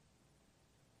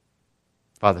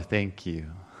Father, thank you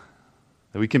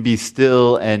that we can be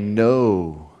still and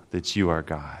know that you are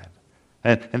God.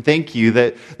 And thank you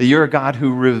that you're a God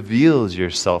who reveals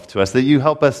yourself to us, that you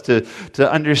help us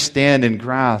to understand and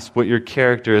grasp what your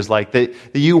character is like, that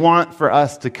you want for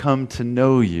us to come to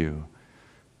know you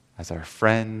as our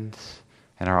friend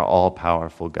and our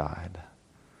all-powerful God.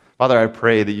 Father, I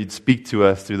pray that you'd speak to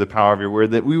us through the power of your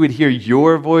word, that we would hear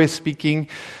your voice speaking.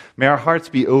 May our hearts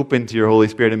be open to your Holy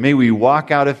Spirit, and may we walk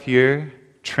out of here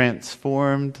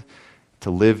transformed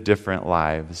to live different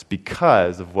lives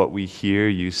because of what we hear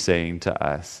you saying to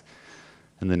us.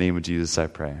 In the name of Jesus, I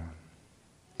pray.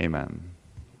 Amen.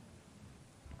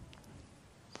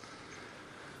 I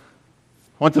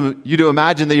want you to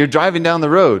imagine that you're driving down the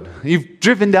road. You've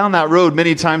driven down that road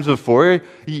many times before.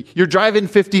 You're driving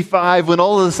 55 when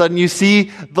all of a sudden you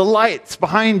see the lights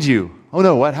behind you. Oh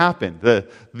no, what happened?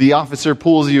 The officer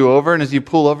pulls you over, and as you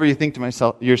pull over, you think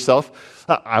to yourself,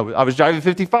 I was driving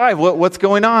 55. What's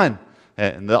going on?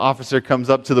 And the officer comes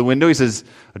up to the window. He says,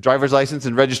 "A driver's license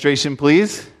and registration,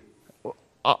 please."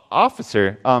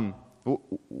 Officer,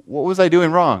 what was I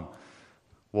doing wrong?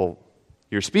 Well,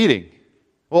 you're speeding.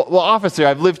 Well, officer,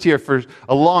 I've lived here for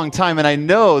a long time, and I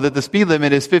know that the speed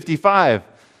limit is 55.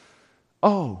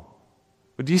 Oh,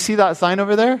 do you see that sign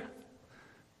over there?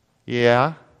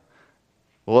 Yeah.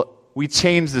 Well, we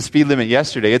changed the speed limit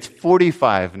yesterday. It's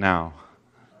 45 now.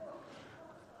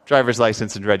 Driver's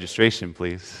license and registration,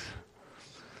 please.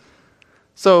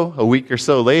 So, a week or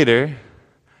so later,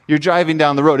 you're driving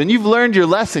down the road, and you've learned your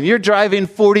lesson. You're driving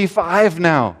 45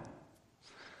 now.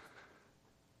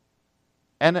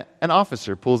 And an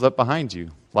officer pulls up behind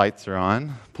you. Lights are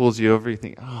on, pulls you over. You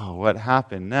think, oh, what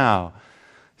happened now?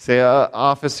 Say,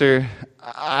 officer,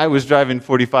 I was driving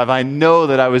 45. I know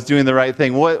that I was doing the right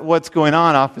thing. What's going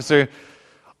on, officer?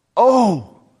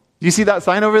 Oh, do you see that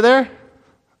sign over there?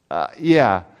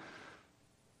 Yeah.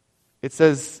 It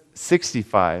says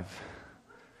 65.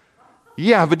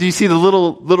 Yeah, but do you see the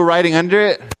little writing under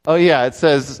it? Oh, yeah, it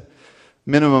says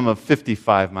minimum of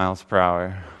 55 miles per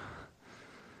hour.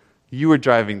 You were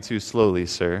driving too slowly,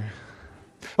 sir.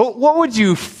 What would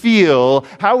you feel?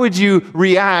 How would you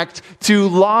react to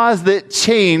laws that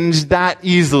change that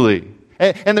easily?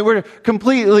 And that were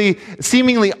completely,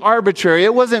 seemingly arbitrary.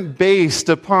 It wasn't based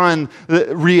upon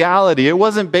the reality. It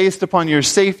wasn't based upon your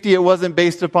safety. It wasn't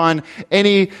based upon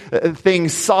anything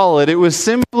solid. It was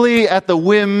simply at the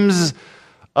whims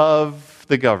of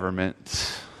the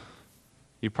government.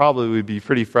 You probably would be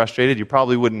pretty frustrated. You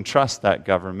probably wouldn't trust that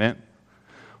government.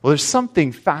 Well, there's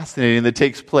something fascinating that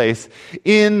takes place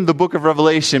in the book of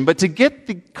Revelation. But to get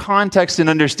the context and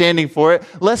understanding for it,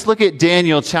 let's look at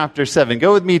Daniel chapter 7.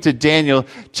 Go with me to Daniel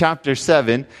chapter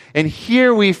 7. And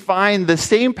here we find the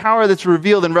same power that's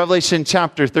revealed in Revelation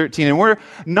chapter 13. And we're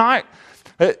not,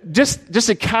 just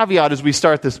a caveat as we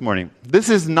start this morning. This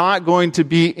is not going to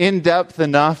be in-depth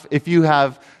enough if you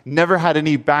have never had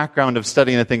any background of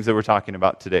studying the things that we're talking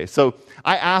about today. So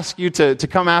I ask you to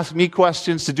come ask me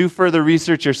questions, to do further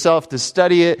research yourself, to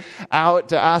study it out,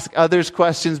 to ask others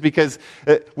questions, because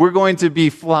we're going to be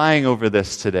flying over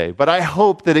this today. But I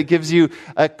hope that it gives you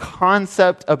a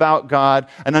concept about God,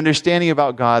 an understanding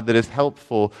about God that is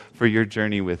helpful for your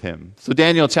journey with Him. So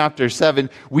Daniel chapter 7,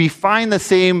 we find the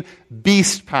same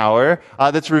beast power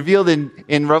that's revealed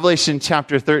in Revelation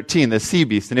chapter 13, the sea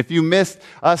beast. And if you missed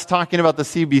us talking about the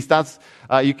sea beast, that's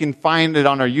you can find it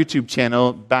on our YouTube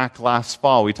channel. Back last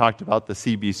fall, we talked about the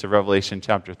sea beast of Revelation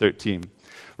chapter 13.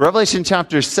 Revelation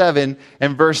chapter 7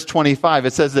 and verse 25,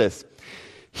 it says this: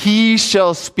 "He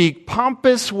shall speak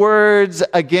pompous words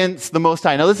against the Most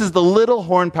High." Now, this is the little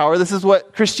horn power. This is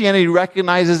what Christianity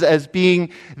recognizes as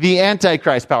being the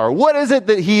Antichrist power. What is it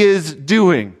that he is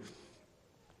doing?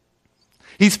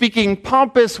 He's speaking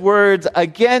pompous words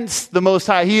against the Most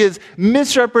High. He is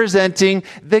misrepresenting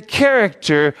the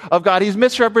character of God. He's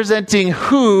misrepresenting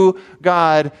who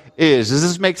God is. Does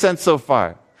this make sense so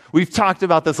far? We've talked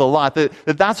about this a lot,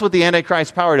 that's what the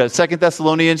Antichrist power does. 2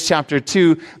 Thessalonians chapter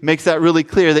 2 makes that really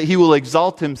clear, that he will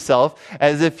exalt himself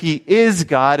as if he is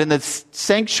God in the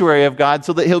sanctuary of God,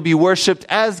 so that he'll be worshipped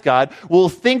as God. We'll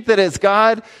think that it's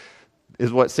God,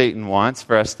 is what Satan wants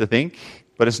for us to think.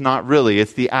 But it's not really.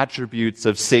 It's the attributes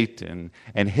of Satan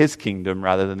and his kingdom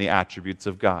rather than the attributes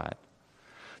of God.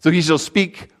 So he shall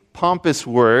speak pompous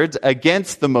words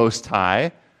against the Most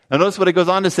High. Now notice what it goes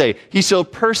on to say. He shall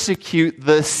persecute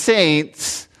the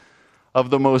saints of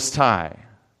the Most High.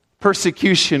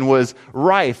 Persecution was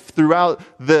rife throughout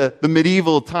the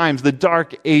medieval times, the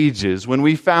Dark Ages, when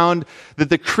we found that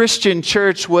the Christian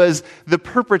church was the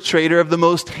perpetrator of the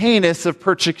most heinous of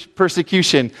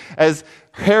persecution, as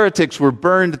heretics were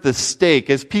burned at the stake,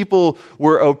 as people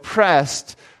were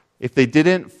oppressed if they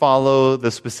didn't follow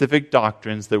the specific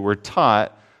doctrines that were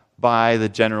taught by the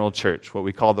general church, what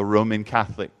we call the Roman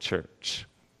Catholic Church.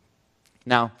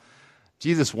 Now,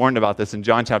 Jesus warned about this in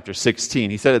John chapter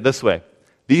 16. He said it this way,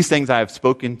 "These things I have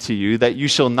spoken to you, that you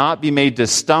shall not be made to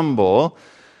stumble.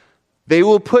 They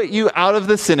will put you out of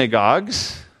the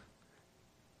synagogues.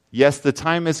 Yes, the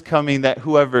time is coming that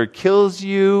whoever kills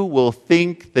you will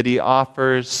think that he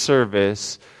offers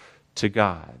service to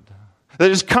God."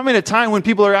 There's coming a time when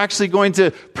people are actually going to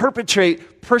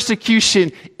perpetrate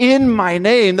persecution in my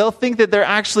name. They'll think that they're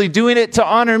actually doing it to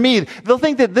honor me. They'll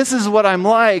think that this is what I'm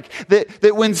like,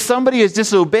 that when somebody is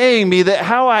disobeying me, that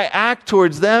how I act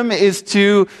towards them is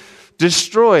to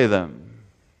destroy them.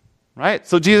 Right?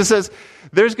 So Jesus says,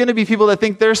 there's going to be people that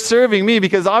think they're serving me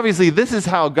because obviously this is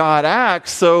how God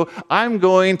acts, so I'm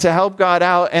going to help God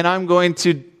out and I'm going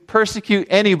to persecute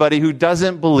anybody who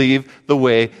doesn't believe the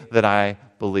way that I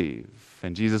believe.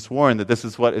 And Jesus warned that this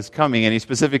is what is coming, and he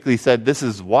specifically said, this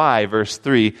is why, verse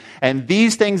 3, "And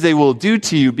these things they will do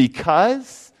to you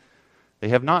because they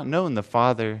have not known the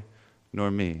Father nor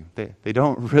me." They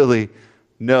don't really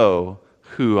know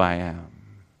who I am.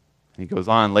 And he goes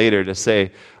on later to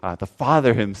say, the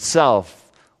Father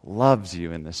himself loves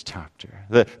you in this chapter.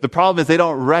 The problem is they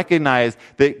don't recognize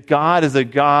that God is a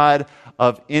God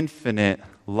of infinite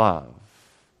love.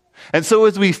 And so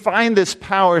as we find this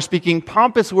power speaking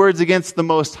pompous words against the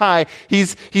Most High,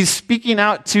 he's speaking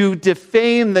out to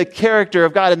defame the character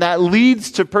of God, and that leads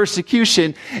to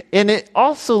persecution, and it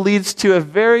also leads to a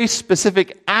very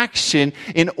specific action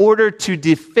in order to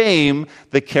defame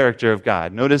the character of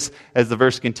God. Notice as the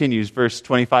verse continues, verse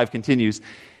 25 continues,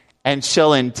 "And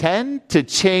shall intend to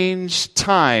change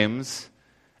times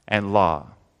and law."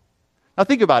 Now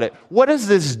think about it. What does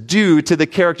this do to the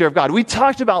character of God? We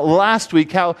talked about last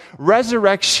week how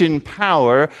resurrection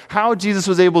power, how Jesus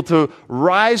was able to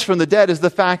rise from the dead, is the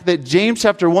fact that James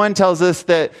chapter 1 tells us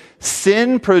that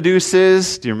sin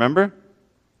produces, do you remember?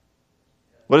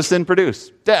 What does sin produce?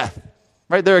 Death.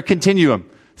 Right? They're a continuum.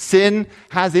 Sin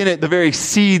has in it the very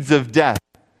seeds of death.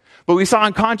 But we saw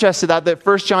in contrast to that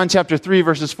 1 John chapter 3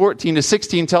 verses 14 to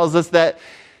 16 tells us that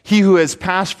he who has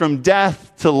passed from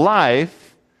death to life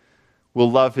will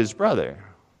love his brother.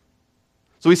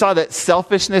 So we saw that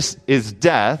selfishness is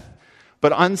death,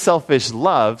 but unselfish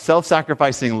love,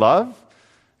 self-sacrificing love,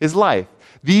 is life.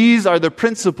 These are the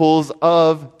principles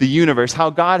of the universe, how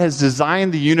God has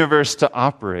designed the universe to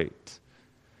operate.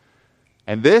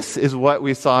 And this is what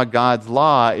we saw God's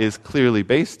law is clearly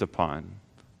based upon.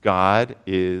 God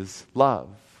is love.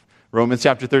 Romans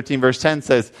chapter 13 verse 10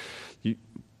 says,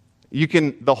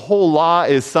 the whole law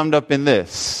is summed up in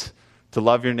this: to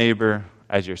love your neighbor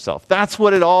as yourself. That's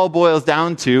what it all boils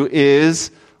down to, is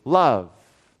love.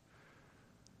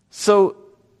 So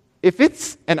if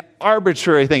it's an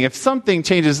arbitrary thing, if something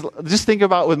changes, just think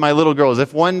about with my little girls.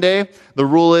 If one day the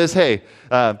rule is, hey,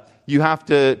 you have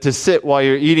to sit while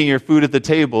you're eating your food at the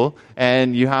table,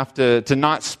 and you have to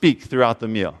not speak throughout the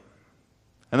meal.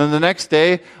 And then the next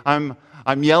day,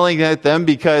 I'm yelling at them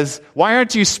because, why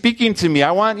aren't you speaking to me?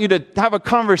 I want you to have a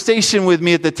conversation with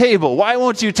me at the table. Why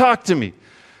won't you talk to me?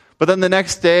 But then the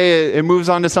next day, it moves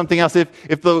on to something else.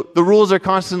 If the rules are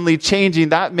constantly changing,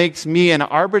 that makes me an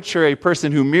arbitrary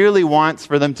person who merely wants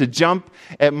for them to jump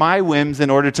at my whims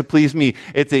in order to please me.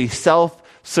 It's a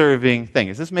self-serving thing.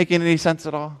 Is this making any sense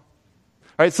at all?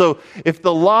 All right, so if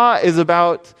the law is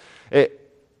about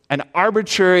an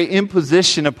arbitrary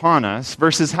imposition upon us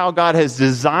versus how God has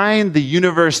designed the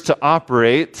universe to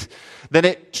operate, then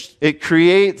it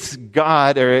creates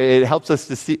God, or it helps us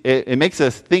to see, it makes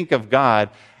us think of God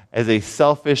as a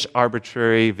selfish,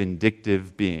 arbitrary,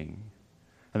 vindictive being.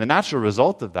 And the natural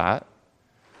result of that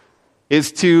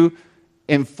is to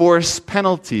enforce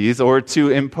penalties or to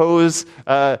impose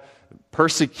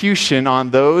persecution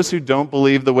on those who don't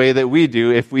believe the way that we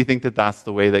do if we think that that's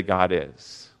the way that God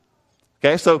is.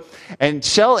 Okay, so, and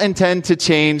shall intend to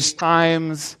change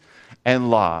times and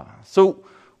law. So,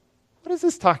 what is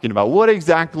this talking about? What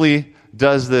exactly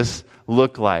does this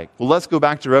look like? Well, let's go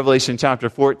back to Revelation chapter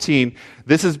 14.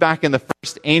 This is back in the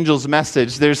first angel's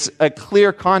message. There's a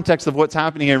clear context of what's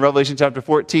happening here in Revelation chapter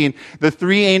 14. The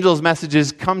three angels'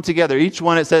 messages come together. Each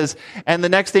one it says, and the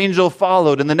next angel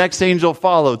followed, and the next angel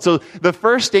followed. So the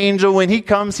first angel, when he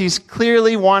comes, he's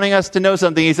clearly wanting us to know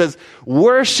something. He says,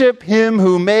 worship him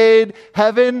who made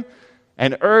heaven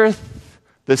and earth,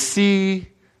 the sea,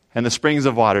 and the springs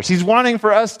of waters. He's wanting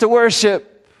for us to worship.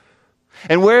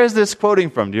 And where is this quoting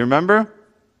from? Do you remember?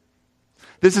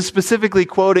 This is specifically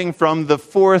quoting from the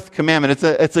fourth commandment.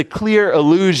 It's a clear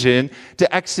allusion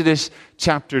to Exodus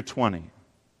chapter 20.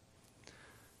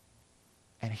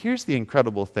 And here's the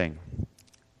incredible thing.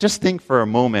 just think for a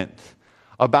moment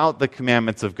about the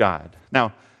commandments of God.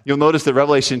 Now, you'll notice that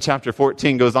Revelation chapter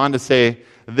 14 goes on to say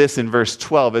this in verse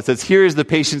 12. It says, here is the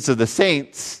patience of the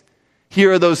saints.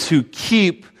 Here are those who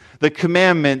keep the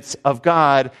commandments of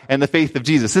God and the faith of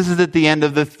Jesus. This is at the end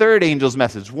of the third angel's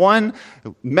message. One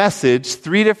message,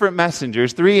 three different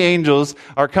messengers, three angels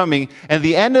are coming. And at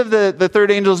the end of the third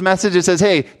angel's message, it says,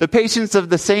 hey, the patience of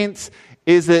the saints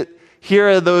is that here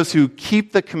are those who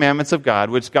keep the commandments of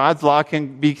God, which God's law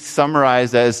can be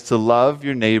summarized as to love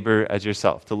your neighbor as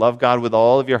yourself, to love God with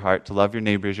all of your heart, to love your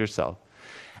neighbor as yourself,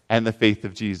 and the faith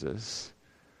of Jesus.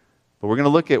 But we're going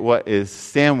to look at what is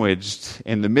sandwiched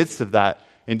in the midst of that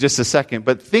in just a second.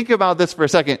 But think about this for a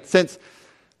second. Since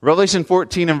Revelation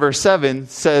 14 and verse 7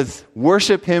 says,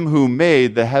 worship him who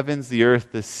made the heavens, the earth,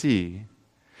 the sea,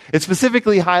 it's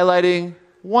specifically highlighting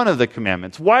one of the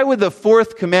commandments. Why would the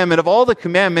fourth commandment of all the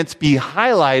commandments be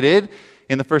highlighted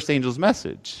in the first angel's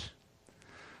message?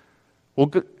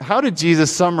 Well, how did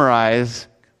Jesus summarize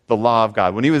the law of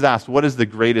God when he was asked, what is the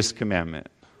greatest commandment?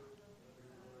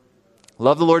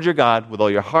 Love the Lord your God with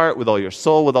all your heart, with all your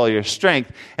soul, with all your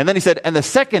strength. And then he said, and the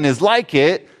second is like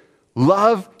it,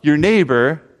 love your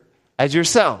neighbor as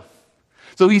yourself.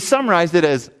 So he summarized it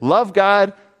as love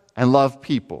God and love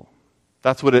people.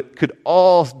 That's what it could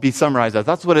all be summarized as.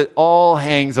 That's what it all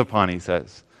hangs upon, he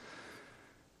says.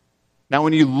 Now,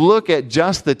 when you look at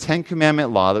just the Ten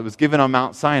Commandment law that was given on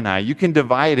Mount Sinai, you can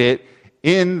divide it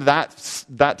in that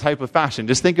type of fashion.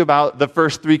 Just think about the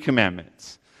first three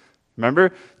commandments.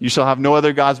 Remember, you shall have no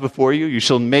other gods before you. You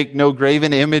shall make no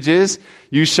graven images.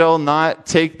 You shall not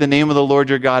take the name of the Lord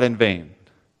your God in vain.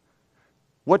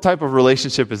 What type of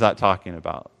relationship is that talking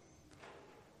about?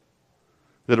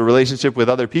 Is it a relationship with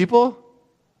other people?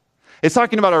 It's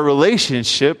talking about our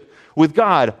relationship with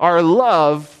God, our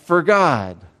love for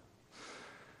God.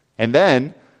 And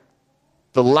then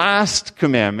the last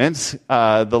commandments,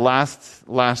 the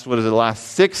last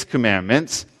 6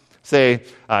 commandments say,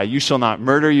 you shall not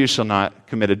murder, you shall not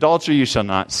commit adultery, you shall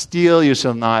not steal, you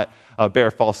shall not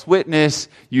bear false witness,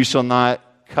 you shall not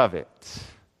covet.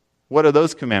 What are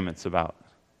those commandments about?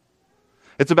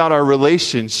 It's about our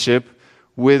relationship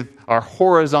with our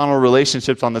horizontal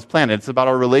relationships on this planet. It's about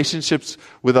our relationships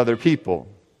with other people.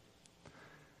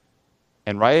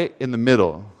 And right in the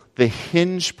middle, the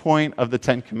hinge point of the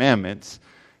Ten Commandments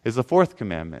is the fourth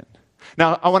commandment.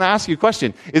 Now, I want to ask you a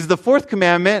question. Is the fourth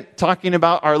commandment talking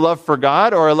about our love for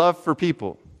God or our love for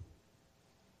people?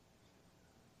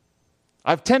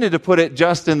 I've tended to put it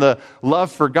just in the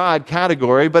love for God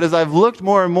category, but as I've looked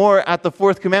more and more at the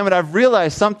fourth commandment, I've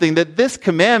realized something, that this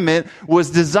commandment was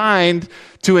designed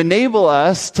to enable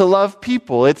us to love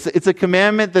people. It's a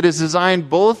commandment that is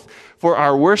designed both for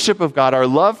our worship of God, our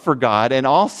love for God, and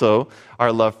also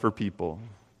our love for people.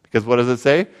 Because what does it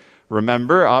say?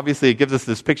 Remember, obviously it gives us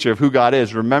this picture of who God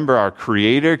is. Remember our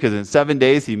Creator, because in 7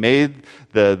 days He made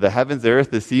the heavens, the earth,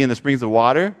 the sea, and the springs of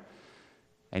water.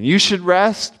 And you should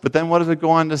rest, but then what does it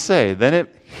go on to say? Then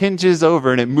it hinges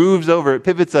over and it moves over, it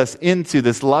pivots us into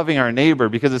this loving our neighbor,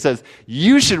 because it says,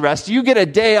 you should rest, you get a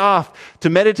day off to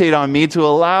meditate on me, to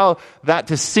allow that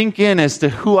to sink in as to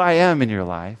who I am in your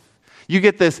life. You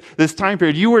get this time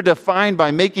period. You were defined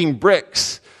by making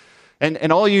bricks,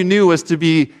 and all you knew was to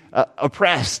be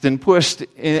oppressed and pushed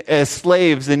as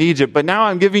slaves in Egypt. But now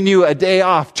I'm giving you a day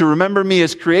off to remember me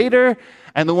as Creator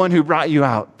and the one who brought you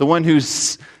out, the one who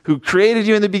created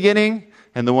you in the beginning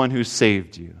and the one who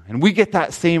saved you. And we get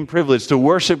that same privilege to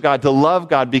worship God, to love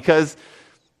God, because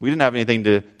we didn't have anything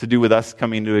to do with us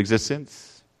coming into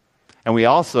existence. And we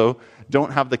also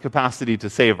don't have the capacity to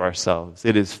save ourselves.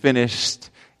 It is finished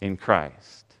in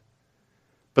Christ.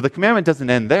 But the commandment doesn't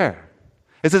end there.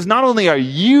 It says not only are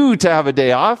you to have a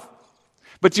day off,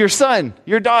 but your son,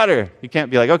 your daughter. You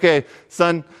can't be like, okay,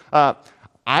 son,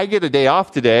 I get a day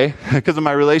off today because of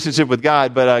my relationship with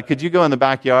God, but could you go in the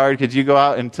backyard? Could you go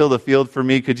out and till the field for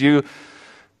me? Could you,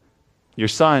 your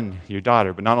son, your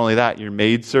daughter, but not only that, your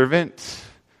maidservant,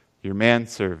 your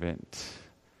manservant,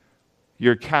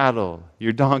 your cattle,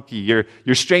 your donkey, your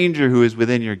stranger who is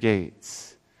within your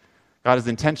gates. God is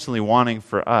intentionally wanting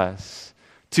for us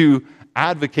to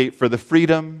advocate for the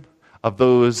freedom of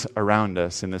those around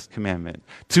us in this commandment,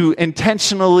 to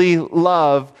intentionally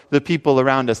love the people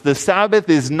around us. The Sabbath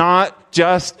is not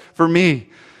just for me.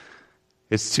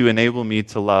 It's to enable me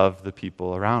to love the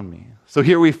people around me. So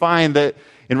here we find that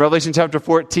in Revelation chapter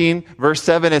 14, verse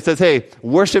 7, it says, hey,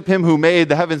 worship him who made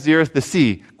the heavens, the earth, the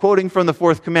sea, quoting from the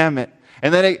fourth commandment.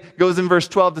 And then it goes in verse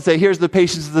 12 to say, here's the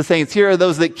patience of the saints. Here are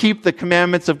those that keep the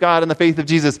commandments of God and the faith of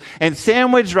Jesus. And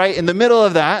sandwiched right in the middle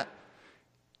of that,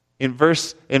 in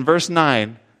verse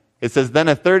 9, It says, then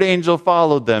a third angel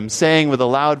followed them, saying with a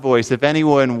loud voice, if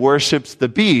anyone worships the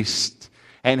beast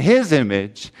and his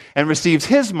image and receives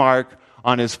his mark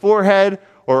on his forehead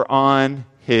or on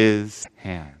his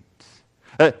hand.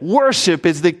 Worship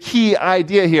is the key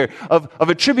idea here of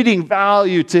attributing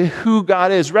value to who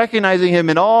God is, recognizing him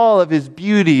in all of his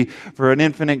beauty for an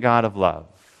infinite God of love.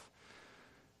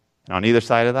 And on either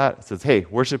side of that, it says, hey,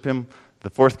 worship him, the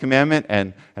fourth commandment,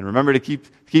 and remember to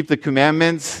keep the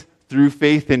commandments through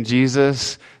faith in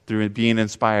Jesus, through being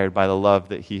inspired by the love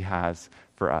that he has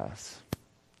for us.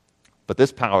 But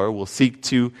this power will seek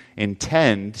to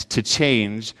intend to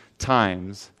change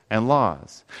times and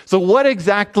laws. So what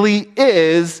exactly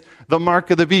is the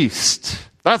mark of the beast?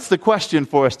 That's the question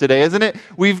for us today, isn't it?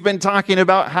 We've been talking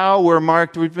about how we're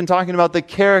marked. We've been talking about the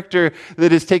character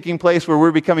that is taking place where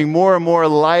we're becoming more and more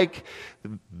like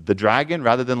the dragon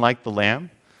rather than like the lamb.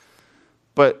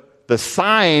 But the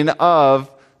sign of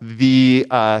the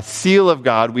seal of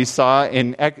God we saw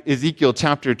in Ezekiel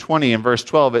chapter 20 and verse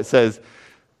 12, it says,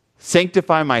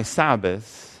 sanctify my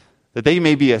Sabbaths, that they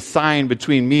may be a sign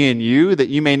between me and you, that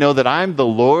you may know that I'm the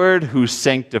Lord who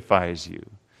sanctifies you.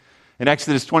 In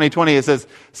Exodus 20:20, it says,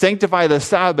 sanctify the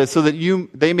Sabbath so that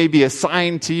they may be a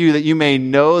sign to you, that you may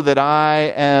know that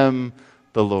I am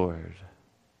the Lord.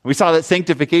 We saw that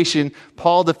sanctification,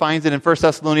 Paul defines it in 1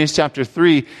 Thessalonians chapter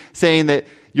 3, saying that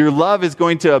your love is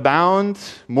going to abound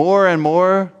more and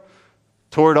more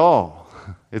toward all.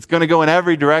 It's going to go in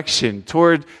every direction,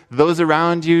 toward those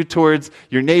around you, towards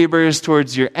your neighbors,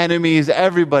 towards your enemies,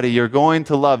 everybody you're going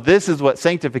to love. This is what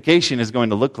sanctification is going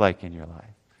to look like in your life.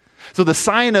 So the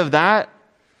sign of that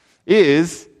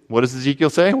is, what does Ezekiel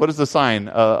say? What is the sign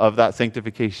of that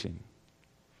sanctification?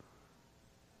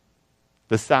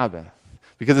 The Sabbath.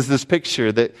 Because it's this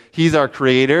picture that he's our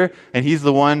creator and he's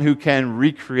the one who can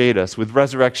recreate us with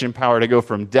resurrection power to go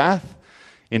from death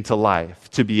into life,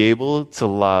 to be able to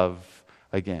love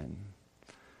again.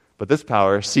 But this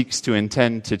power seeks to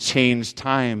intend to change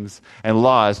times and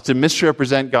laws, to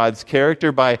misrepresent God's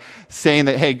character by saying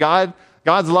that, hey, God's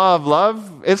law of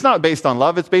love, it's not based on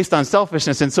love, it's based on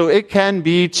selfishness, and so it can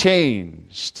be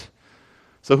changed.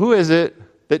 So who is it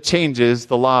that changes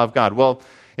the law of God? Well,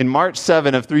 in March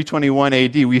 7 of 321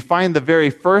 AD, we find the very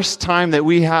first time that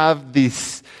we have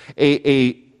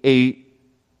a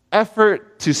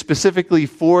effort to specifically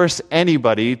force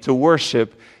anybody to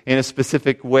worship in a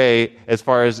specific way as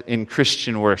far as in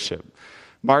Christian worship.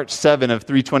 March 7 of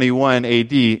 321 AD,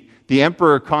 the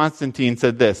Emperor Constantine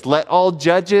said this, let all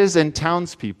judges and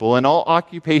townspeople and all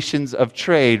occupations of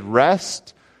trade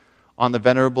rest on the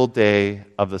venerable day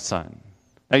of the sun.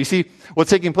 Now you see, what's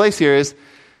taking place here is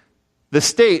the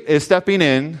state is stepping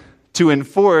in to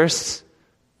enforce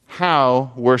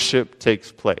how worship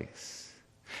takes place.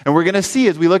 And we're going to see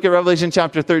as we look at Revelation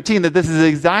chapter 13 that this is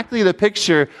exactly the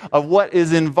picture of what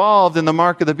is involved in the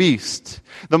mark of the beast.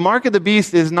 The mark of the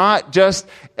beast is not just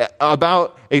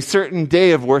about a certain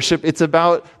day of worship. It's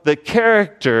about the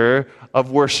character of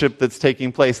worship that's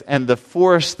taking place and the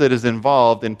force that is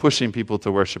involved in pushing people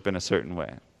to worship in a certain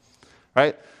way.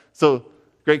 Right? So,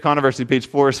 Great Controversy, page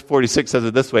 446 says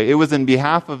it this way. It was in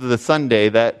behalf of the Sunday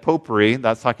that popery,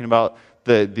 that's talking about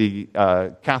the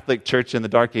Catholic Church in the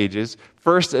Dark Ages,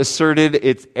 first asserted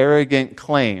its arrogant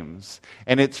claims.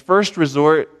 And its first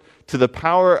resort to the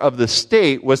power of the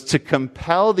state was to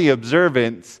compel the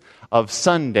observance of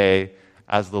Sunday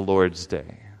as the Lord's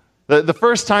Day. The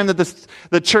first time that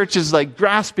the church is like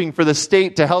grasping for the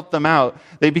state to help them out,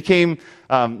 they became,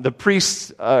 the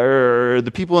priests, or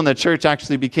the people in the church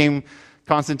actually became,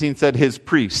 Constantine said, his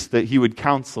priests that he would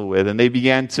counsel with. And they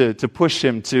began to push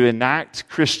him to enact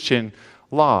Christian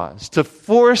laws, to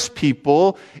force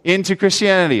people into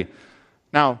Christianity.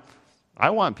 Now,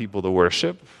 I want people to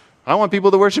worship. I want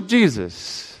people to worship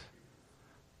Jesus.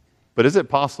 But is it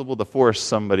possible to force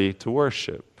somebody to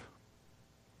worship?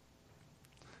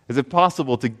 Is it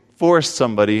possible to force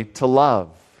somebody to love?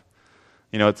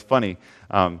 You know, it's funny.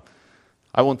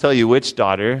 I won't tell you which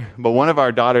daughter, but one of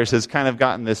our daughters has kind of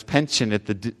gotten this penchant at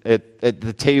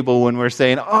the table when we're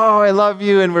saying, "Oh, I love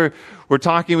you," and we're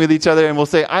talking with each other, and we'll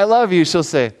say, "I love you." She'll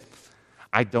say,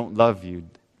 "I don't love you."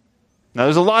 Now,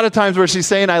 there's a lot of times where she's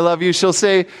saying, "I love you." She'll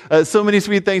say so many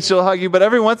sweet things. She'll hug you, but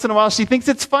every once in a while, she thinks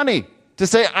it's funny to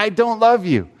say, "I don't love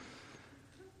you."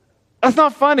 That's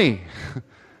not funny.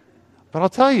 But I'll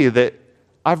tell you that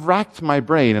I've racked my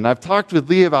brain, and I've talked with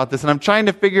Lee about this, and I'm trying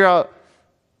to figure out,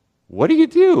 what do?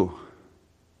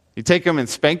 You take them and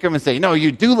spank them and say, "No,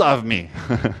 you do love me."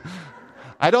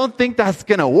 I don't think that's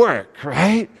going to work,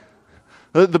 right?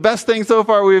 The best thing so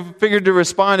far we've figured to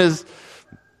respond is,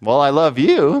 "Well, I love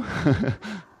you."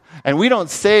 And we don't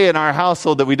say in our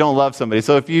household that we don't love somebody.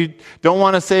 So if you don't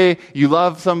want to say you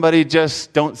love somebody,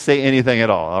 just don't say anything at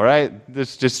all right?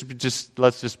 Let's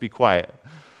just be quiet.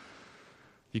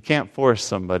 You can't force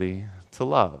somebody to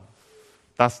love.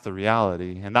 That's the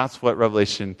reality. And that's what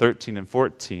Revelation 13 and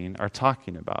 14 are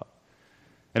talking about.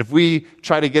 And if we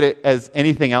try to get it as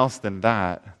anything else than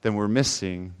that, then we're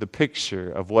missing the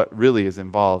picture of what really is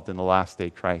involved in the last day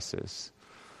crisis.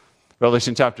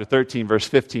 Revelation chapter 13, verse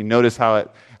 15, notice how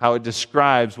it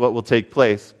describes what will take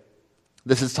place.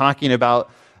 This is talking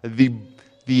about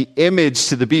the image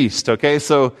to the beast, okay?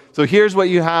 So here's what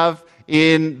you have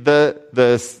in the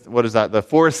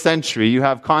 4th century. You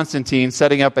have Constantine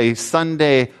setting up a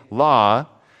Sunday law,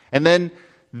 and then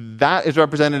that is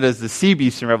represented as the sea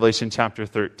beast in Revelation chapter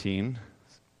 13.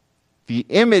 The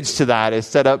image to that is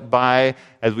set up by,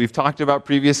 as we've talked about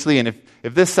previously, and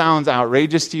if this sounds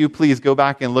outrageous to you, please go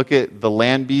back and look at the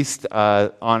land beast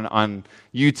on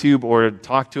YouTube or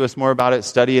talk to us more about it,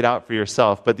 study it out for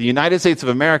yourself. But the United States of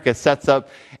America sets up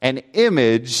an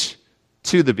image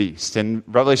to the beast. And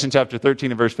Revelation chapter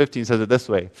 13 and verse 15 says it this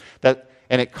way,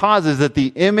 and it causes that the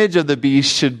image of the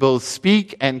beast should both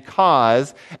speak and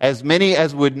cause as many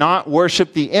as would not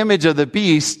worship the image of the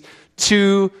beast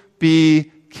to be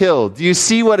killed. Do you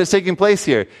see what is taking place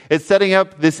here? It's setting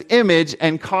up this image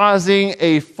and causing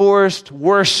a forced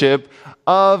worship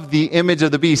of the image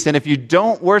of the beast. And if you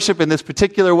don't worship in this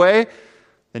particular way,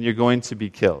 then you're going to be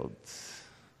killed.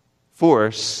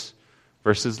 Force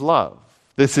versus love.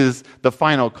 This is the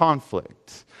final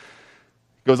conflict.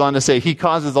 It goes on to say, he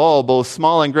causes all, both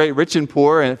small and great, rich and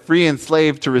poor, and free and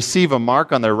slave, to receive a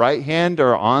mark on their right hand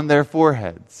or on their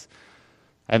foreheads,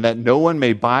 and that no one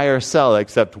may buy or sell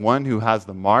except one who has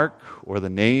the mark or the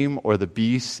name or the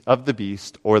beast of the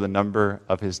beast or the number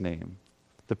of his name.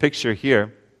 The picture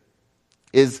here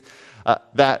is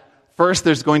that first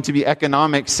there's going to be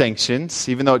economic sanctions,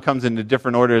 even though it comes in a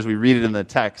different order as we read it in the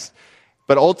text.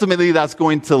 But ultimately that's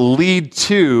going to lead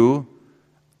to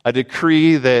a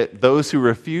decree that those who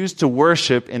refuse to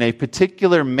worship in a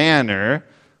particular manner,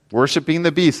 worshiping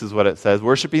the beast is what it says,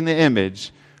 worshiping the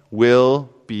image,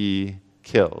 will be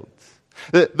killed.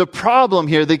 The problem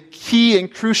here, the key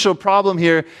and crucial problem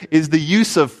here, is the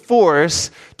use of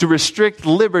force to restrict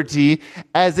liberty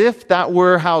as if that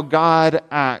were how God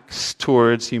acts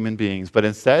towards human beings. But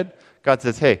instead, God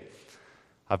says, hey,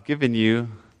 I've given you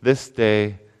this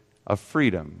day of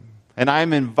freedom. And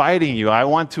I'm inviting you. I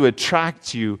want to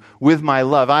attract you with my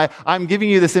love. I'm giving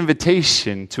you this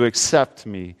invitation to accept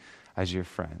me as your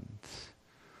friend.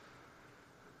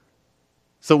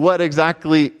 So what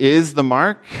exactly is the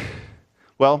mark?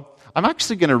 Well, I'm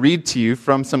actually going to read to you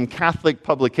from some Catholic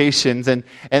publications. And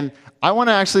I want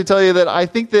to actually tell you that I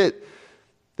think that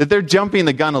they're jumping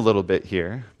the gun a little bit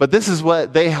here. But this is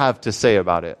what they have to say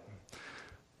about it.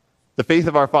 The Faith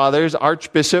of Our Fathers,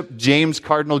 Archbishop James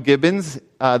Cardinal Gibbons.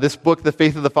 This book, The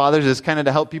Faith of the Fathers, is kind of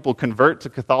to help people convert to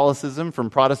Catholicism from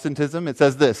Protestantism. It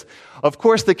says this: of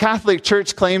course, the Catholic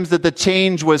Church claims that the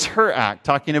change was her act,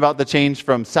 talking about the change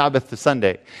from Sabbath to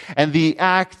Sunday. And the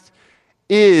act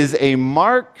is a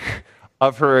mark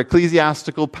of her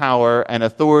ecclesiastical power and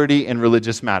authority in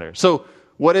religious matters. So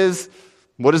what is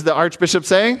the Archbishop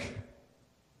saying?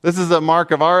 This is a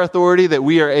mark of our authority that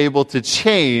we are able to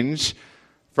change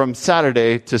from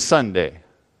Saturday to Sunday.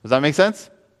 Does that make sense?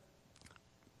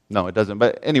 No, it doesn't.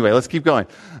 But anyway, let's keep going.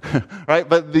 Right?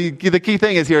 But the key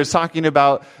thing is here is talking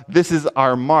about this is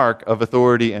our mark of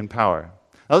authority and power.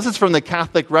 Now, this is from the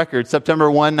Catholic Record, September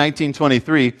 1,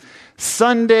 1923.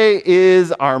 Sunday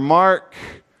is our mark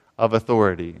of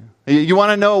authority. You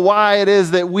want to know why it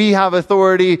is that we have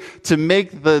authority to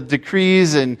make the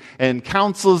decrees and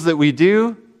councils that we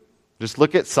do? Just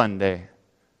look at Sunday.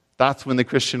 That's when the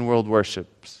Christian world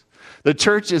worships. The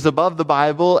church is above the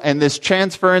Bible, and this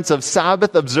transference of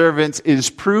Sabbath observance is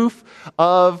proof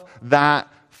of that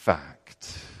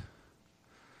fact.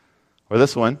 Or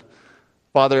this one,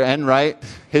 Father Enright,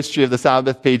 History of the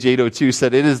Sabbath, page 802,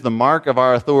 said, it is the mark of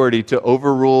our authority to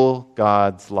overrule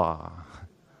God's law.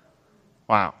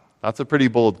 Wow, that's a pretty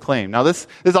bold claim. Now, this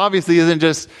obviously isn't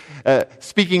just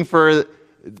speaking for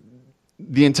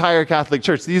the entire Catholic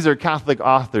Church. These are Catholic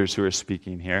authors who are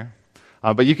speaking here.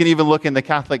 But you can even look in the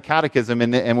Catholic Catechism,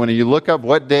 and when you look up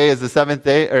what day is the seventh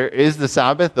day, or is the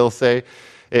Sabbath, they'll say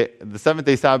the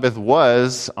seventh-day Sabbath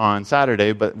was on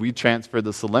Saturday, but we transferred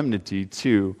the solemnity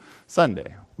to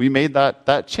Sunday. We made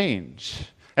that change.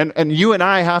 And you and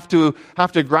I have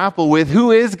to grapple with,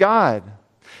 who is God?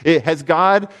 Has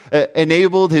God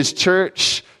enabled His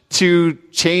church to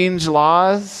change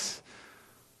laws?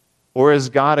 Or is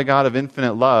God a God of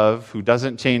infinite love who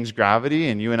doesn't change gravity,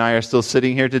 and you and I are still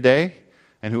sitting here today?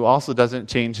 and who also doesn't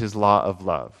change his law of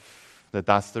love.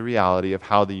 That's the reality of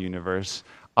how the universe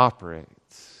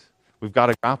operates. We've got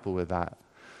to grapple with that.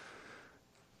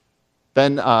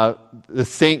 Then the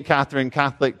St. Catherine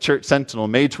Catholic Church Sentinel,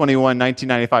 May 21,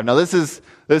 1995. Now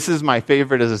this is my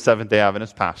favorite as a Seventh-day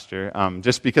Adventist pastor,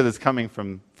 just because it's coming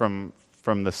from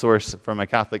the source, from a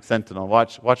Catholic Sentinel.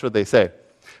 Watch what they say.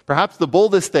 Perhaps the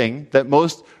boldest thing that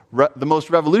the most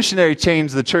revolutionary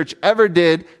change the church ever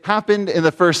did happened in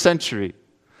the first century.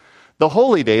 The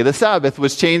holy day, the Sabbath,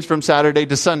 was changed from Saturday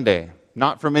to Sunday,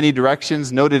 not from any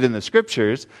directions noted in the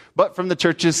scriptures, but from the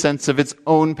church's sense of its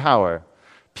own power.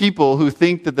 People who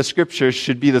think that the scriptures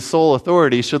should be the sole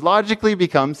authority should logically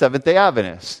become Seventh-day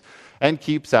Adventists and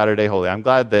keep Saturday holy. I'm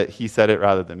glad that he said it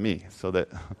rather than me, so that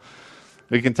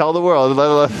we can tell the world,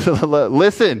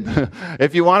 listen,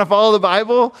 if you want to follow the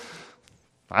Bible,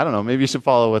 I don't know, maybe you should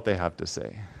follow what they have to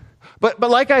say. But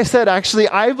like I said, actually,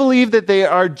 I believe that they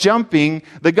are jumping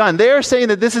the gun. They are saying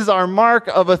that this is our mark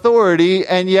of authority,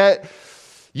 and yet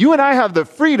you and I have the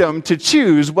freedom to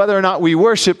choose whether or not we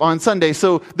worship on Sunday.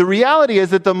 So the reality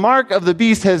is that the mark of the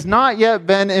beast has not yet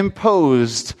been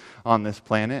imposed on this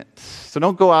planet. So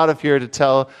don't go out of here to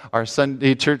tell our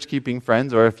Sunday church-keeping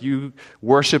friends, or if you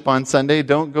worship on Sunday,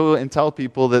 don't go and tell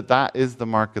people that that is the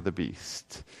mark of the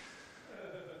beast.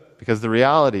 Because the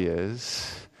reality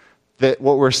is that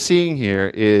what we're seeing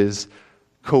here is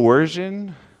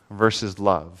coercion versus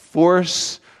love,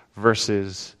 force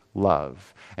versus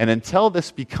love. And until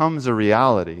this becomes a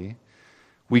reality,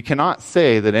 we cannot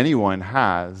say that anyone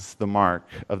has the mark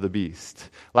of the beast.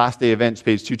 Last Day Events,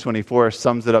 page 224,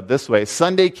 sums it up this way.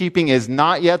 Sunday keeping is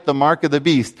not yet the mark of the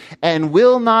beast, and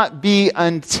will not be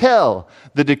until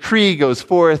the decree goes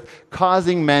forth,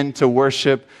 causing men to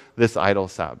worship this idol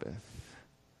Sabbath.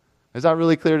 Is that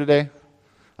really clear today?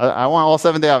 I want all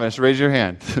Seventh-day Adventists to raise your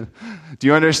hand. Do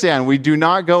you understand? We do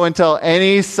not go and tell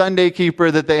any Sunday keeper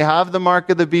that they have the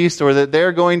mark of the beast, or that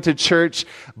they're going to church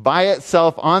by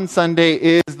itself on Sunday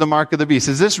is the mark of the beast.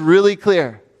 Is this really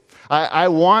clear? I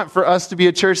want for us to be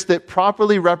a church that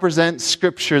properly represents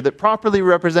Scripture, that properly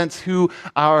represents who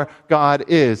our God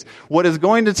is. What is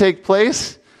going to take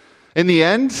place in the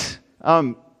end,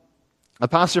 a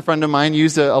pastor friend of mine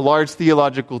used a large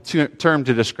theological term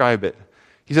to describe it.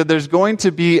 He said there's going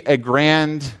to be a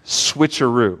grand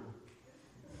switcheroo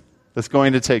that's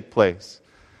going to take place.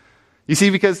 You see,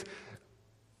 because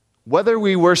whether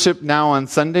we worship now on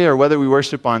Sunday or whether we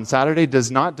worship on Saturday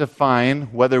does not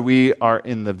define whether we are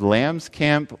in the lamb's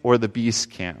camp or the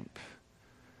beast camp.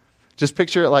 Just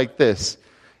picture it like this.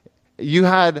 You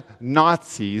had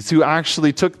Nazis who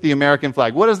actually took the American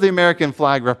flag. What does the American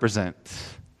flag represent?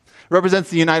 It represents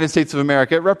the United States of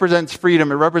America. It represents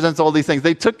freedom. It represents all these things.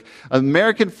 They took an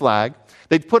American flag,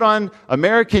 they put on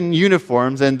American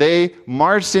uniforms, and they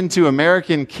marched into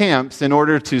American camps in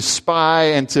order to spy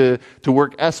and to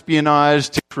work espionage,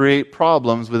 to create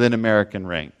problems within American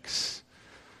ranks.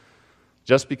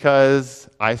 Just because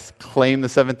I claim the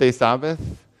seventh-day Sabbath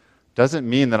doesn't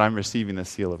mean that I'm receiving the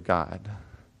seal of God.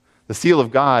 The seal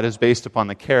of God is based upon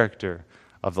the character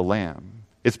of the Lamb.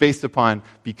 It's based upon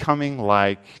becoming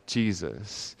like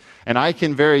Jesus. And I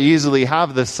can very easily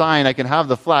have the sign, I can have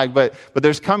the flag, but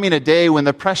there's coming a day when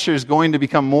the pressure is going to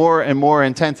become more and more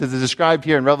intense, as is described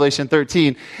here in Revelation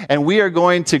 13. And we are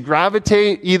going to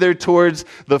gravitate either towards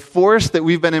the force that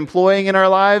we've been employing in our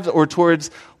lives or towards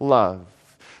love.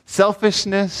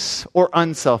 Selfishness or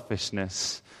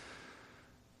unselfishness.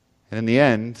 And in the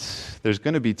end, there's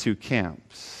going to be two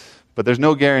camps. But there's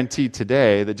no guarantee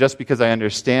today that just because I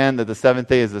understand that the seventh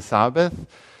day is the Sabbath,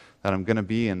 that I'm going to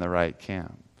be in the right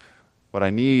camp. What I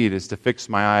need is to fix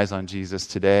my eyes on Jesus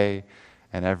today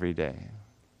and every day.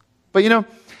 But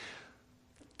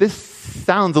this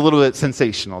sounds a little bit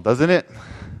sensational, doesn't it?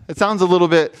 It sounds a little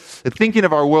bit, thinking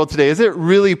of our world today, is it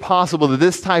really possible that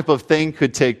this type of thing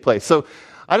could take place? So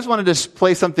I just wanted to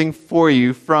play something for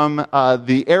you from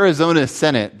the Arizona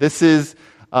Senate. This is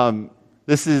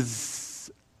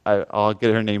I'll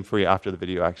get her name for you after the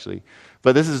video, actually.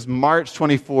 But this is March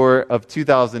 24 of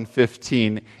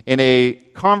 2015. In a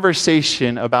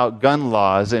conversation about gun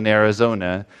laws in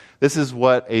Arizona, this is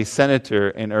what a senator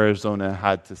in Arizona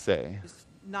had to say.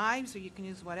 Knives, or you can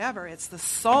use whatever. It's the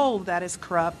soul that is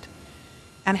corrupt.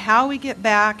 And how we get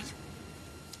back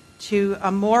to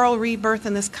a moral rebirth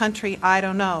in this country, I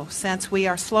don't know, since we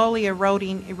are slowly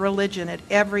eroding religion at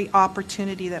every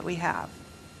opportunity that we have.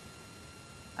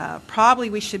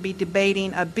 Probably we should be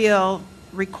debating a bill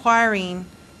requiring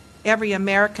every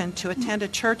American to attend a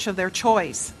church of their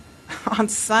choice on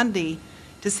Sunday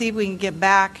to see if we can get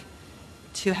back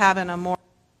to having a more...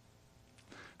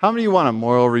 How many of you want a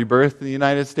moral rebirth in the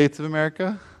United States of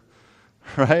America?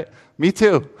 right? Me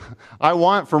too. I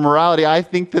want for morality. I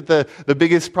think that the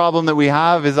biggest problem that we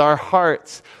have is our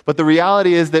hearts. But the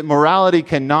reality is that morality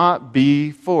cannot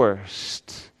be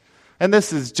forced. And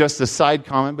this is just a side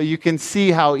comment, but you can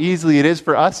see how easily it is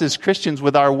for us as Christians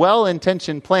with our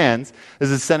well-intentioned plans.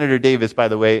 This is Senator Davis, by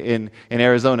the way, in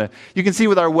Arizona. You can see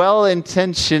with our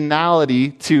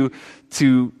well-intentionality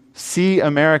to see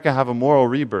America have a moral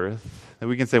rebirth, that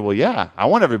we can say, well, yeah, I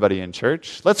want everybody in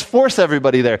church. Let's force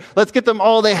everybody there. Let's get them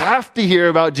all they have to hear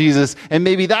about Jesus, and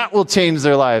maybe that will change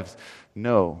their lives.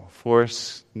 No,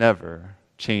 force never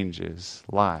changes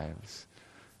lives.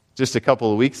 Just a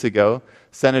couple of weeks ago,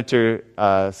 Senator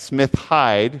Smith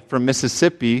Hyde from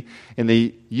Mississippi in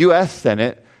the U.S.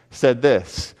 Senate said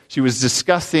this. She was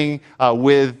discussing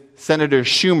with Senator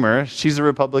Schumer. She's a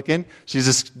Republican.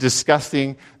 She's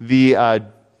discussing the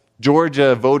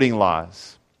Georgia voting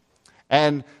laws.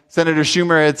 And Senator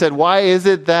Schumer had said, why is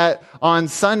it that on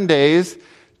Sundays,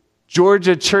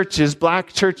 Georgia churches,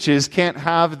 black churches, can't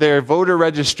have their voter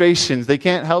registrations? They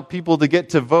can't help people to get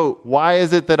to vote. Why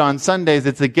is it that on Sundays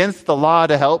it's against the law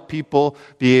to help people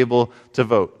be able to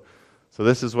vote? So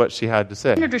this is what she had to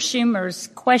say. Senator Schumer's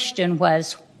question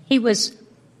was, he was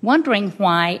wondering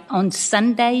why on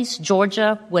Sundays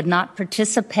Georgia would not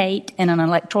participate in an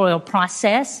electoral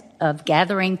process of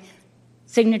gathering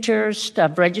signatures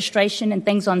of registration and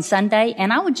things on Sunday,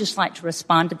 and I would just like to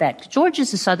respond to that.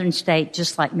 Georgia's a southern state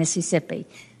just like Mississippi.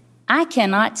 I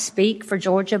cannot speak for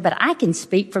Georgia, but I can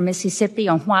speak for Mississippi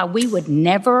on why we would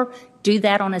never do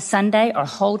that on a Sunday or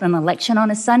hold an election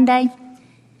on a Sunday.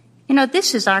 You know,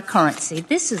 this is our currency.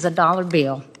 This is a dollar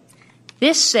bill.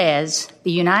 This says,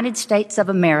 the United States of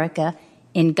America,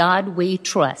 in God we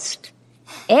trust.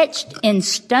 Etched in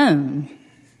stone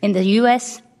in the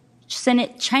U.S.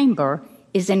 Senate chamber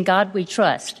is in God we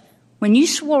trust. When you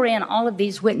swore in all of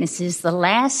these witnesses, the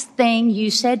last thing you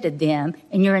said to them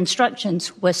in your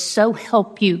instructions was, so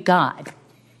help you God.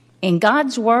 In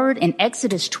God's word in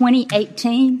Exodus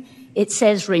 20:18, it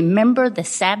says, remember the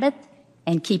Sabbath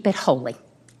and keep it holy.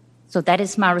 So that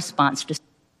is my response to.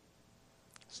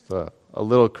 Just a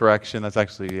little correction. That's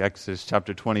actually Exodus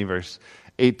chapter 20, verse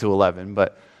 8 to 11.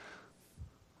 But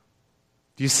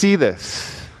do you see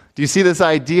this? Do you see this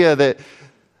idea that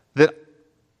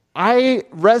I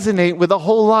resonate with a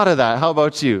whole lot of that? How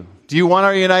about you? Do you want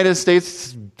our United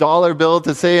States dollar bill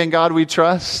to say, in God we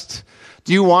trust?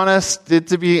 Do you want it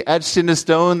to be etched into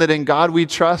stone that in God we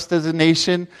trust as a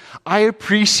nation? I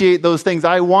appreciate those things.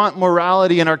 I want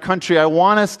morality in our country. I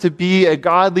want us to be a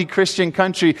godly Christian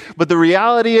country. But the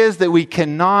reality is that we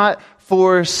cannot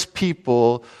force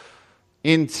people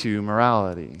into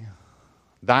morality.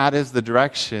 That is the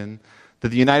direction that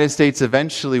the United States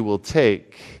eventually will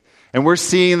take. And we're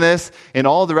seeing this in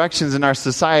all directions in our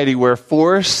society where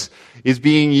force is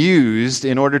being used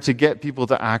in order to get people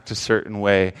to act a certain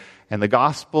way. And the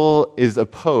gospel is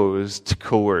opposed to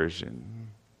coercion.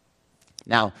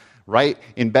 Now, right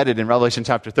embedded in Revelation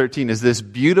chapter 13 is this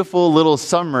beautiful little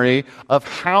summary of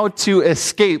how to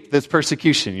escape this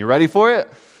persecution. You ready for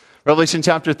it? Revelation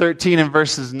chapter 13 and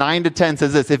verses 9 to 10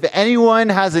 says this, if anyone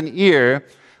has an ear,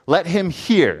 let him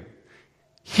hear.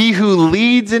 He who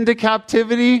leads into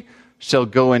captivity shall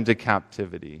go into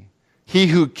captivity. He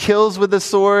who kills with the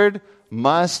sword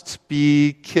must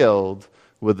be killed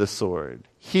with the sword.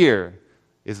 Here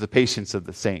is the patience of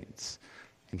the saints,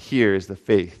 and here is the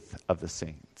faith of the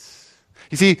saints.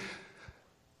 You see,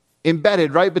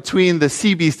 embedded right between the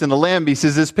sea beast and the land beast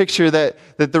is this picture that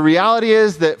the reality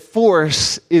is that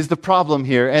force is the problem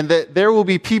here, and that there will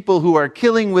be people who are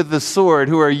killing with the sword,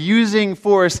 who are using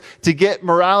force to get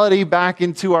morality back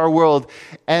into our world.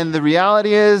 And the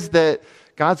reality is that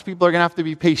God's people are going to have to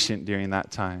be patient during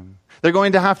that time. They're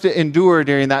going to have to endure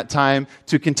during that time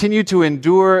to continue to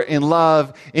endure in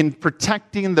love, in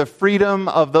protecting the freedom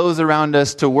of those around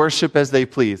us to worship as they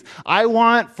please. I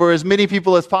want for as many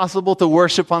people as possible to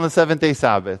worship on the seventh-day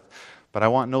Sabbath, but I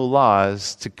want no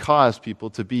laws to cause people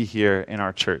to be here in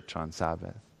our church on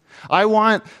Sabbath. I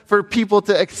want for people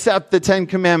to accept the Ten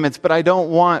Commandments, but I don't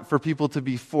want for people to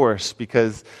be forced,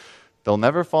 because they'll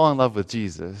never fall in love with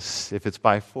Jesus if it's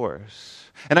by force.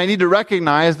 And I need to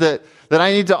recognize that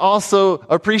I need to also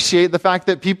appreciate the fact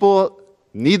that people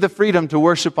need the freedom to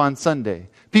worship on Sunday.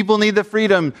 People need the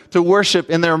freedom to worship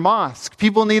in their mosque.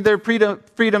 People need their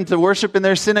freedom to worship in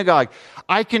their synagogue.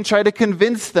 I can try to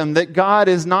convince them that God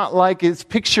is not like it's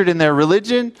pictured in their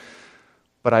religion,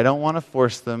 but I don't want to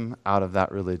force them out of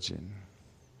that religion.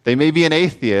 They may be an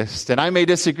atheist, and I may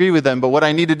disagree with them, but what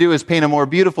I need to do is paint a more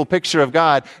beautiful picture of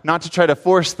God, not to try to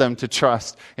force them to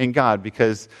trust in God,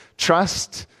 because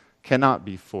trust cannot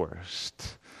be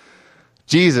forced.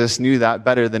 Jesus knew that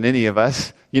better than any of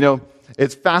us. You know,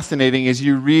 it's fascinating as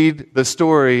you read the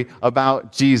story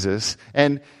about Jesus.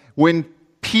 And when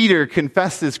Peter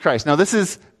confesses Christ, now this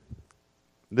is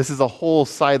a whole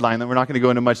sideline that we're not going to go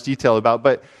into much detail about,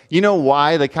 but you know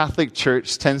why the Catholic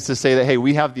Church tends to say that, hey,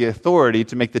 we have the authority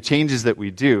to make the changes that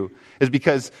we do, is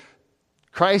because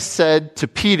Christ said to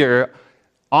Peter,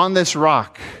 on this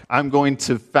rock, I'm going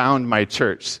to found my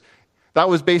church. That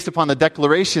was based upon the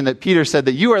declaration that Peter said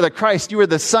that you are the Christ, you are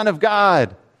the Son of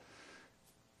God.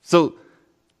 So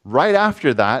right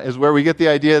after that is where we get the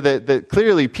idea that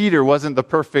clearly Peter wasn't the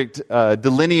perfect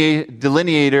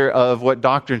delineator of what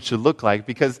doctrine should look like,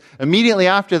 because immediately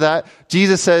after that,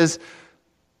 Jesus says,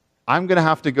 I'm going to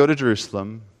have to go to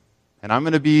Jerusalem, and I'm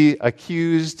going to be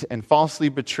accused and falsely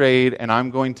betrayed, and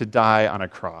I'm going to die on a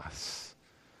cross.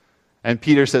 And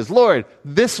Peter says, Lord,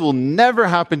 this will never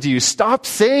happen to you. Stop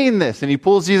saying this. And he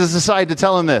pulls Jesus aside to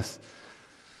tell him this.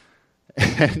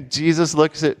 And Jesus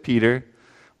looks at Peter,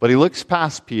 but he looks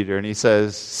past Peter and he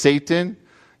says, Satan,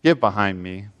 get behind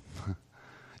me.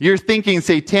 You're thinking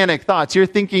satanic thoughts. You're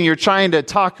thinking you're trying to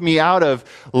talk me out of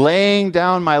laying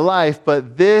down my life,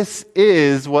 but this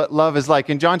is what love is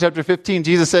like. In John chapter 15,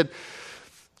 Jesus said,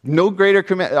 no greater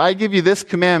command. I give you this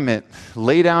commandment.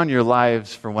 Lay down your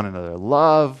lives for one another.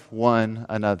 Love one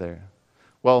another.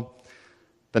 Well,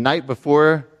 the night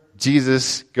before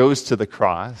Jesus goes to the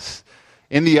cross,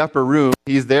 in the upper room,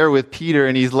 he's there with Peter,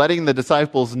 and he's letting the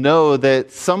disciples know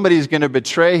that somebody's going to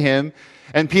betray him.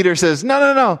 And Peter says,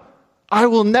 no. I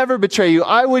will never betray you.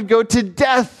 I would go to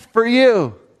death for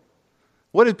you.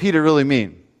 What did Peter really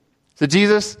mean? So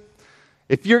Jesus,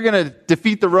 if you're going to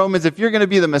defeat the Romans, if you're going to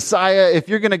be the Messiah, if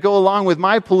you're going to go along with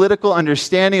my political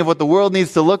understanding of what the world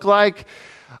needs to look like,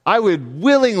 I would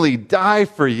willingly die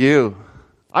for you.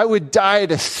 I would die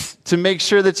to make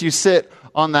sure that you sit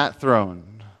on that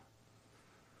throne.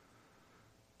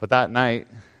 But that night,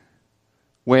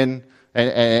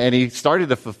 and he started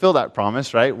to fulfill that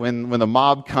promise, right? When the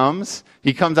mob comes,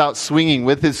 he comes out swinging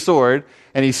with his sword,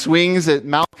 and he swings at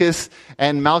Malchus,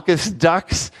 and Malchus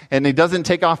ducks, and he doesn't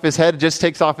take off his head, just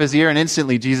takes off his ear, and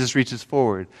instantly Jesus reaches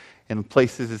forward and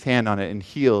places his hand on it and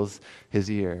heals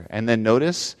his ear. And then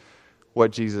notice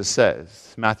what Jesus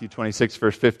says. Matthew 26,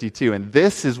 verse 52. And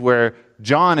this is where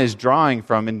John is drawing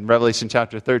from in Revelation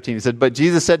chapter 13. He said, but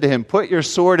Jesus said to him, put your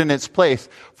sword in its place,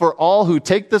 for all who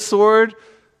take the sword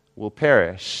will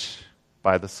perish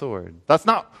by the sword. That's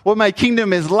not what my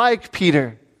kingdom is like,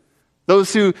 Peter.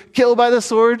 Those who kill by the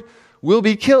sword will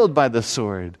be killed by the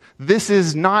sword. This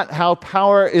is not how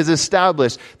power is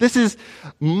established. This is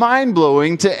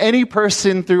mind-blowing to any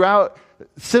person throughout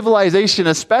civilization,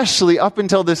 especially up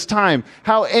until this time.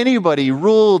 How anybody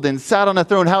ruled and sat on a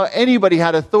throne, how anybody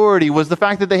had authority was the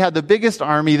fact that they had the biggest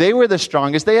army, they were the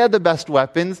strongest, they had the best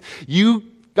weapons. You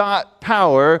got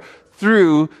power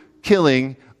through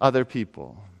killing other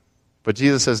people. But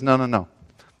Jesus says, no.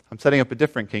 I'm setting up a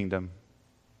different kingdom.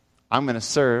 I'm going to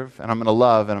serve, and I'm going to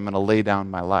love, and I'm going to lay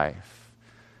down my life.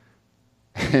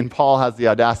 And Paul has the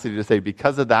audacity to say,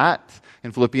 because of that,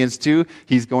 in Philippians 2,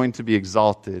 he's going to be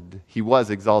exalted. He was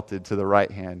exalted to the right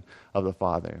hand of the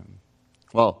Father.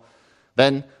 Well,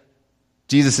 then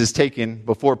Jesus is taken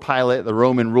before Pilate, the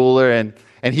Roman ruler, and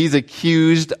he's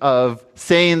accused of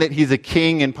saying that he's a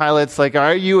king, and Pilate's like,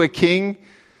 are you a king?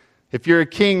 If you're a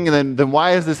king, then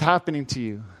why is this happening to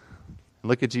you? And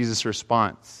look at Jesus'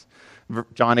 response.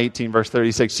 John 18, verse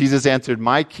 36, Jesus answered,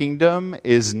 my kingdom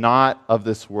is not of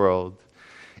this world.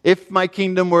 If my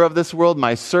kingdom were of this world,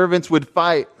 my servants would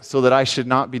fight so that I should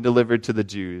not be delivered to the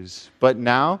Jews. But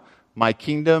now, my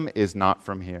kingdom is not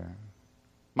from here.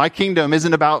 My kingdom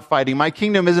isn't about fighting. My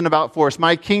kingdom isn't about force.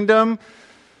 My kingdom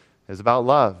is about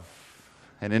love.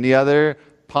 And any other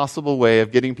possible way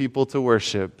of getting people to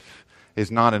worship is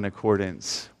not in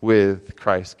accordance with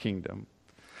Christ's kingdom.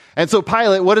 And so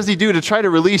Pilate, what does he do to try to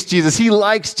release Jesus? He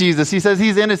likes Jesus. He says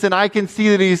he's innocent. I can see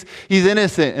that he's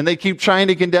innocent. And they keep trying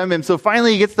to condemn him. So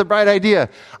finally he gets the bright idea.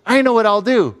 I know what I'll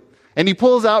do. And he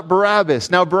pulls out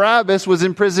Barabbas. Now Barabbas was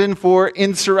in prison for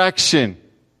insurrection.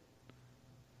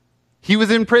 He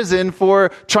was in prison for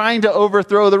trying to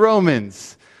overthrow the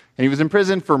Romans. And he was in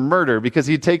prison for murder because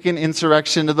he'd taken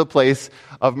insurrection to the place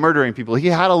of murdering people. He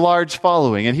had a large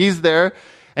following. And he's there,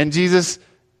 and Jesus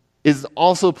is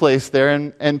also placed there,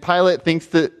 and Pilate thinks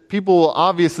that people will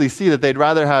obviously see that they'd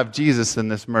rather have Jesus than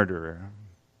this murderer.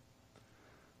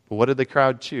 But what did the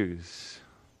crowd choose?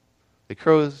 They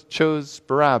chose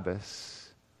Barabbas.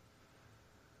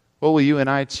 What will you and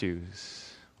I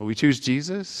choose? Will we choose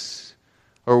Jesus?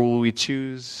 Or will we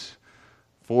choose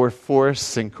for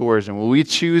force and coercion? Will we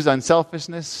choose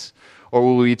unselfishness? Or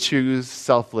will we choose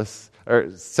selfishness?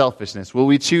 Will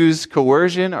we choose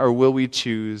coercion? Or will we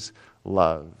choose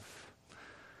love?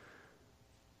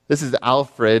 This is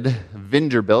Alfred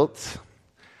Vanderbilt.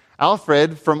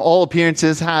 Alfred, from all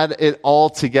appearances, had it all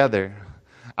together.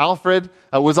 Alfred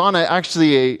was on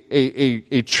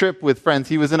a trip with friends.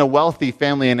 He was in a wealthy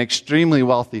family, an extremely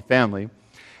wealthy family.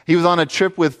 He was on a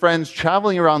trip with friends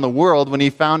traveling around the world when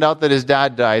he found out that his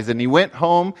dad dies. And he went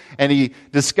home and he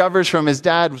discovers from his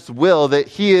dad's will that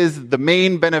he is the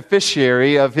main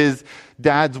beneficiary of his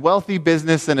dad's wealthy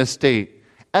business and estate,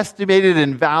 estimated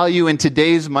in value in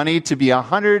today's money to be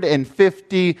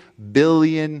 $150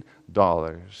 billion.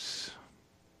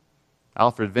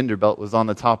 Alfred Vanderbilt was on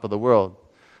the top of the world.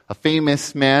 A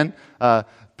famous man.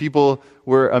 People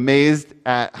were amazed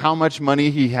at how much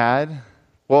money he had.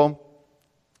 Well,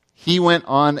 he went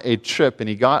on a trip and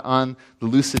he got on the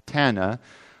Lusitania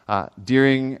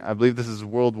during, I believe this is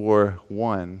World War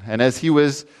I. And as he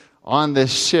was on this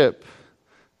ship,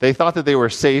 they thought that they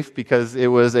were safe because it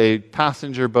was a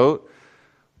passenger boat.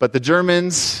 But the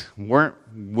Germans weren't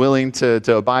willing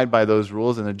to abide by those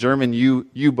rules. And the German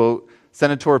U-boat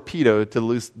sent a torpedo to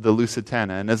the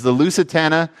Lusitania. And as the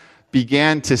Lusitania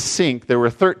began to sink, there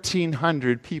were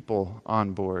 1,300 people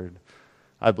on board.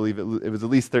 I believe it was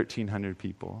at least 1,300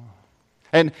 people.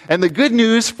 And the good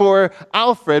news for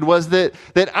Alfred was that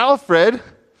Alfred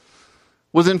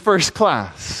was in first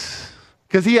class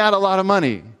because he had a lot of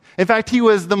money. In fact, he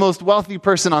was the most wealthy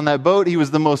person on that boat. He was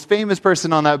the most famous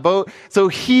person on that boat. So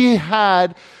he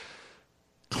had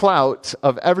clout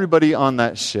of everybody on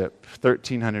that ship,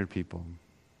 1,300 people.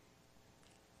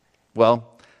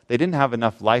 Well, they didn't have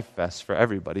enough life vests for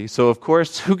everybody. So, of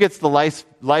course, who gets the life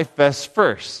vest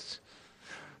first?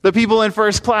 The people in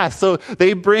first class. So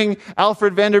they bring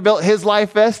Alfred Vanderbilt his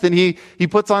life vest, and he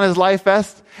puts on his life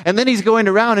vest. And then he's going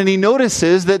around, and he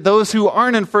notices that those who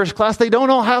aren't in first class, they don't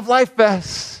all have life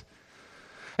vests.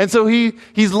 And so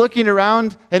he's looking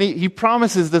around, and he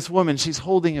promises this woman, she's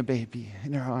holding a baby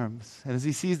in her arms. And as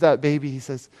he sees that baby, he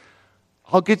says,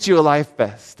 I'll get you a life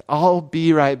vest. I'll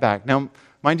be right back. Now,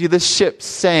 mind you, this ship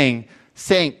sank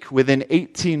within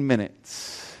 18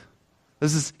 minutes.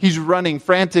 He's running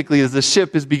frantically as the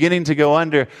ship is beginning to go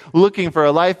under, looking for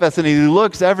a life vest, and he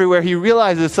looks everywhere. He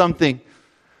realizes something.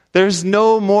 There's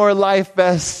no more life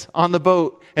vests on the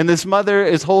boat, and this mother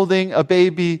is holding a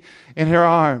baby in her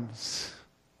arms.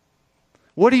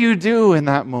 What do you do in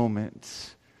that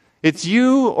moment? It's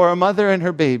you or a mother and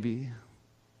her baby.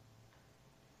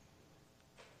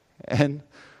 And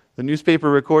the newspaper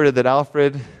recorded that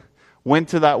Alfred went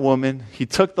to that woman. He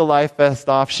took the life vest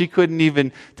off. She couldn't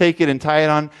even take it and tie it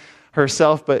on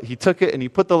herself, but he took it and he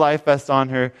put the life vest on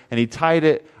her and he tied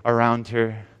it around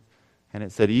her. And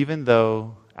it said, even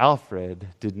though Alfred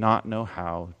did not know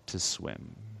how to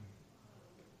swim.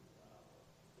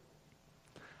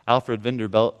 Alfred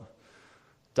Vanderbilt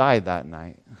died that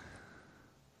night.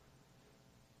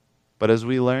 But as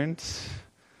we learned,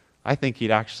 I think he'd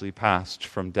actually passed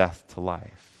from death to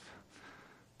life.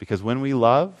 Because when we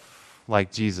love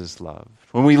like Jesus loved,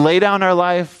 when we lay down our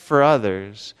life for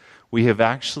others, we have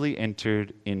actually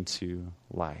entered into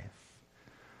life.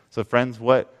 So friends,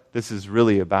 what this is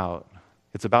really about,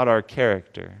 it's about our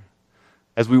character.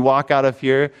 As we walk out of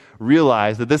here,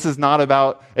 realize that this is not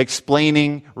about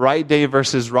explaining right day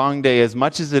versus wrong day as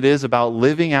much as it is about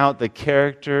living out the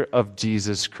character of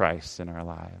Jesus Christ in our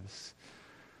lives.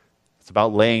 It's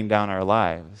about laying down our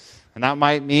lives. And that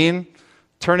might mean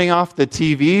turning off the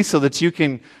TV so that you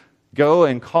can go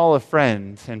and call a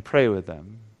friend and pray with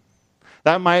them.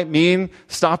 That might mean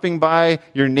stopping by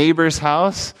your neighbor's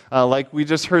house, like we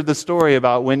just heard the story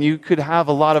about when you could have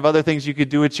a lot of other things you could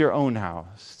do at your own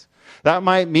house. That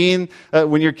might mean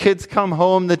when your kids come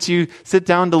home that you sit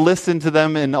down to listen to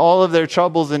them and all of their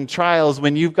troubles and trials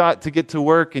when you've got to get to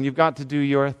work and you've got to do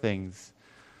your things.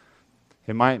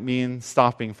 It might mean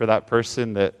stopping for that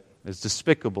person that is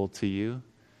despicable to you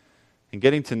and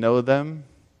getting to know them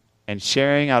and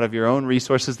sharing out of your own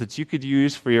resources that you could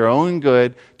use for your own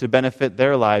good to benefit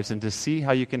their lives and to see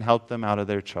how you can help them out of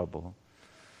their trouble.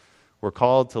 We're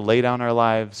called to lay down our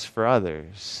lives for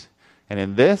others. And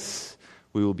in this,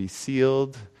 we will be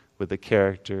sealed with the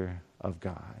character of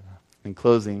God. In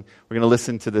closing, we're going to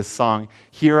listen to this song,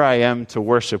 Here I Am to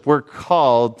Worship. We're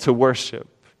called to worship.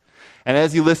 And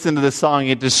as you listen to this song,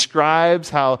 it describes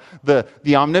how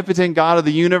the omnipotent God of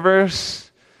the universe,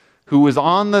 who was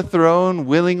on the throne,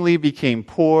 willingly became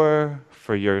poor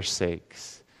for your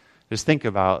sakes. Just think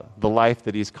about the life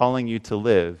that he's calling you to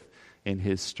live in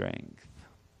his strength.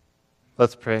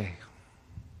 Let's pray.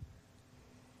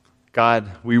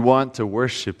 God, we want to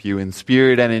worship you in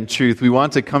spirit and in truth. We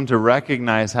want to come to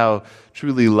recognize how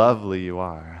truly lovely you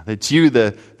are. That you,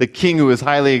 the King who is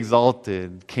highly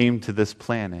exalted, came to this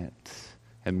planet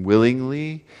and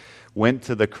willingly went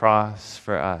to the cross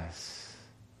for us.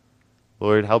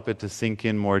 Lord, help it to sink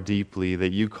in more deeply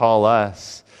that you call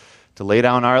us to lay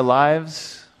down our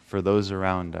lives for those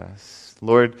around us.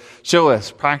 Lord, show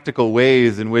us practical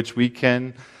ways in which we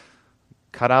can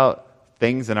cut out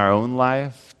things in our own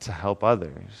life to help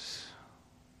others.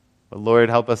 But Lord,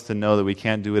 help us to know that we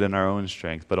can't do it in our own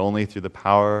strength, but only through the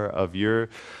power of your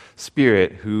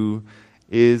Spirit, who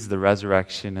is the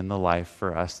resurrection and the life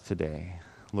for us today.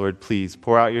 Lord, please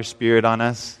pour out your Spirit on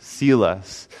us, seal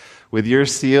us. With your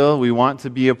seal, we want to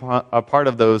be a part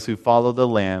of those who follow the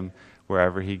Lamb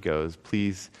wherever he goes.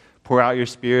 Please pour out your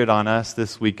Spirit on us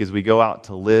this week as we go out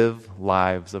to live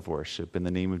lives of worship. In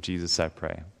the name of Jesus, I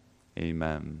pray.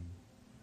 Amen.